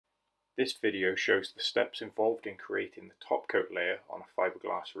This video shows the steps involved in creating the top coat layer on a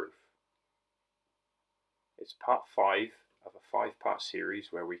fiberglass roof. It's part 5 of a 5-part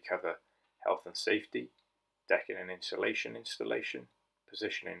series where we cover health and safety, decking and insulation installation,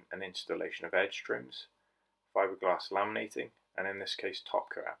 positioning and installation of edge trims, fiberglass laminating, and in this case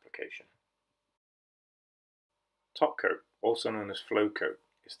Topcoat application. Topcoat, also known as Flowcoat,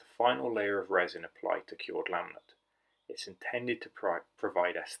 is the final layer of resin applied to cured laminate. It's intended to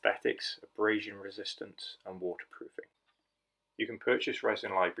provide aesthetics, abrasion resistance and waterproofing. You can purchase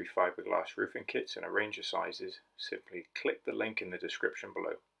Resin Library fiberglass roofing kits in a range of sizes. Simply click the link in the description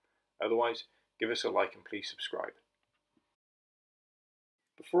below. Otherwise, give us a like and please subscribe.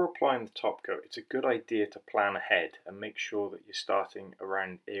 Before applying the top coat, it's a good idea to plan ahead and make sure that you're starting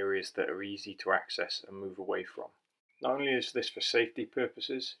around areas that are easy to access and move away from. Not only is this for safety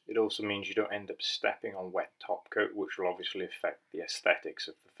purposes, it also means you don't end up stepping on wet top coat, which will obviously affect the aesthetics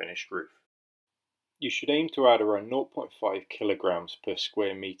of the finished roof. You should aim to add around 0.5 kilograms per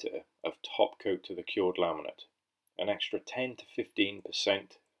square meter of top coat to the cured laminate. An extra 10 to 15%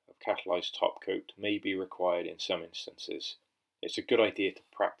 of catalyzed top coat may be required in some instances. It's a good idea to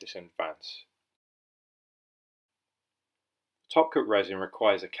practice in advance. Top coat resin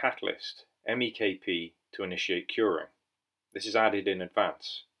requires a catalyst, MEKP, to initiate curing. This is added in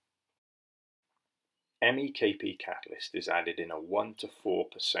advance. MEKP catalyst is added in a 1 to 4%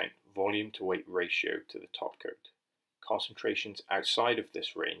 volume to weight ratio to the top coat. Concentrations outside of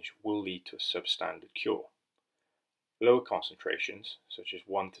this range will lead to a substandard cure. Lower concentrations, such as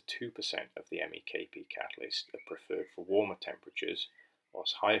 1 to 2% of the MEKP catalyst, are preferred for warmer temperatures,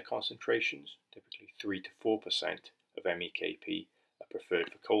 whilst higher concentrations, typically 3 to 4% of MEKP, are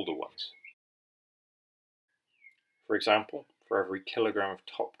preferred for colder ones. For example, for every kilogram of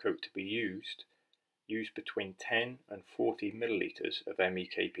top coat to be used, use between 10 and 40 milliliters of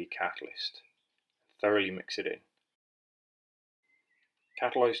MEKP catalyst. Thoroughly mix it in.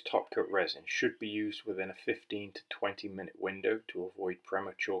 Catalyzed top coat resin should be used within a 15 to 20 minute window to avoid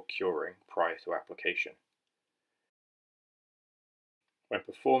premature curing prior to application. When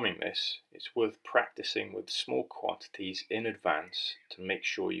performing this, it's worth practicing with small quantities in advance to make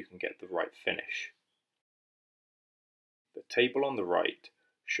sure you can get the right finish. The table on the right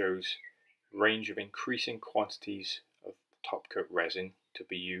shows range of increasing quantities of top coat resin to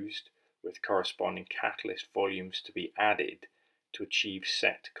be used with corresponding catalyst volumes to be added to achieve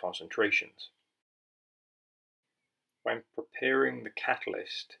set concentrations. When preparing the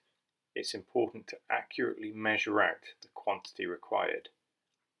catalyst, it's important to accurately measure out the quantity required.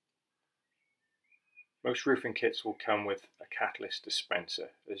 Most roofing kits will come with a catalyst dispenser.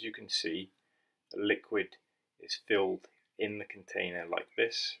 As you can see, the liquid is filled in the container like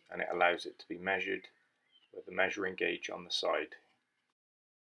this, and it allows it to be measured with a measuring gauge on the side.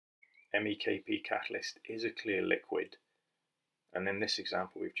 MEKP catalyst is a clear liquid, and in this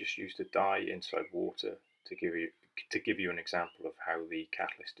example we've just used a dye inside water to give you an example of how the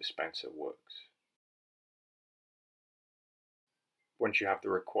catalyst dispenser works. Once you have the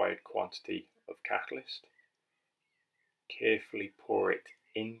required quantity of catalyst, carefully pour it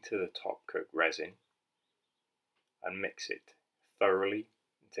into the top coat resin and mix it thoroughly,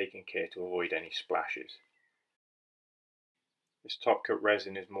 and taking care to avoid any splashes. This top coat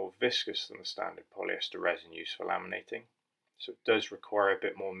resin is more viscous than the standard polyester resin used for laminating, so it does require a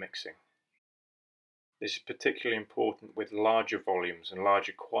bit more mixing. This is particularly important with larger volumes and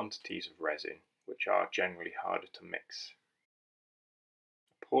larger quantities of resin, which are generally harder to mix.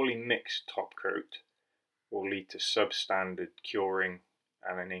 A poorly mixed top coat will lead to substandard curing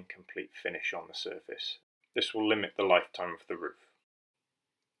and an incomplete finish on the surface. This will limit the lifetime of the roof.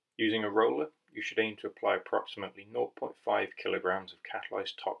 Using a roller, you should aim to apply approximately 0.5 kilograms of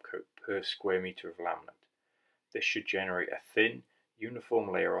catalyzed top coat per square meter of laminate. This should generate a thin, uniform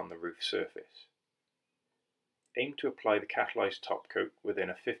layer on the roof surface. Aim to apply the catalyzed top coat within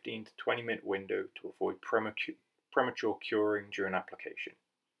a 15 to 20 minute window to avoid premature curing during application.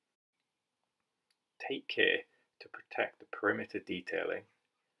 Take care to protect the perimeter detailing,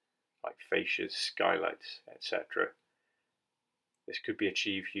 like fascias, skylights, etc. This could be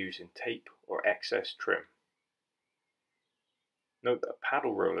achieved using tape or excess trim. Note that a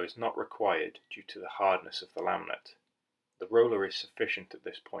paddle roller is not required due to the hardness of the laminate. The roller is sufficient at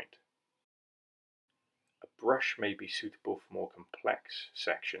this point. A brush may be suitable for more complex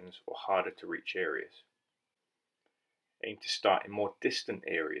sections or harder to reach areas. Aim to start in more distant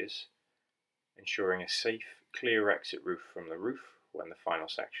areas, ensuring a safe, clear exit route from the roof when the final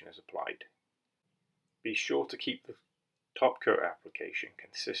section is applied. Be sure to keep the top coat application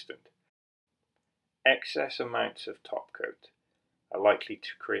consistent. Excess amounts of top coat are likely to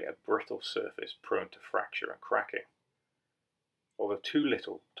create a brittle surface prone to fracture and cracking. Although too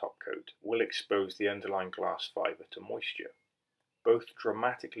little top coat will expose the underlying glass fibre to moisture. Both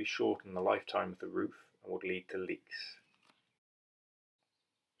dramatically shorten the lifetime of the roof and would lead to leaks.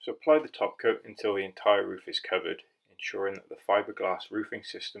 So apply the top coat until the entire roof is covered, ensuring that the fiberglass roofing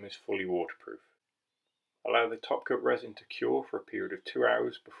system is fully waterproof. Allow the top coat resin to cure for a period of 2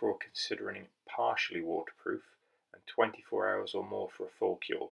 hours before considering it partially waterproof, and 24 hours or more for a full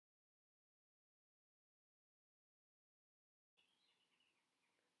cure.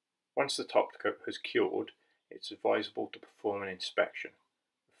 Once the top coat has cured, it's advisable to perform an inspection.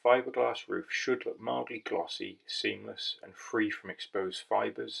 The fiberglass roof should look mildly glossy, seamless, and free from exposed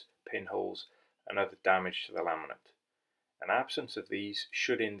fibres, pinholes, and other damage to the laminate. An absence of these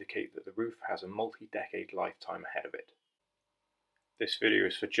should indicate that the roof has a multi-decade lifetime ahead of it. This video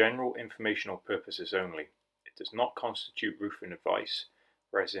is for general informational purposes only. It does not constitute roofing advice.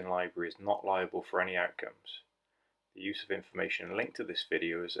 Resin Library is not liable for any outcomes. The use of information linked to this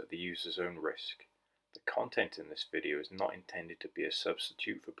video is at the user's own risk. The content in this video is not intended to be a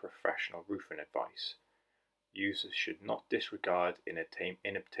substitute for professional roofing advice. Users should not disregard in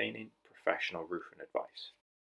obtaining professional roofing advice.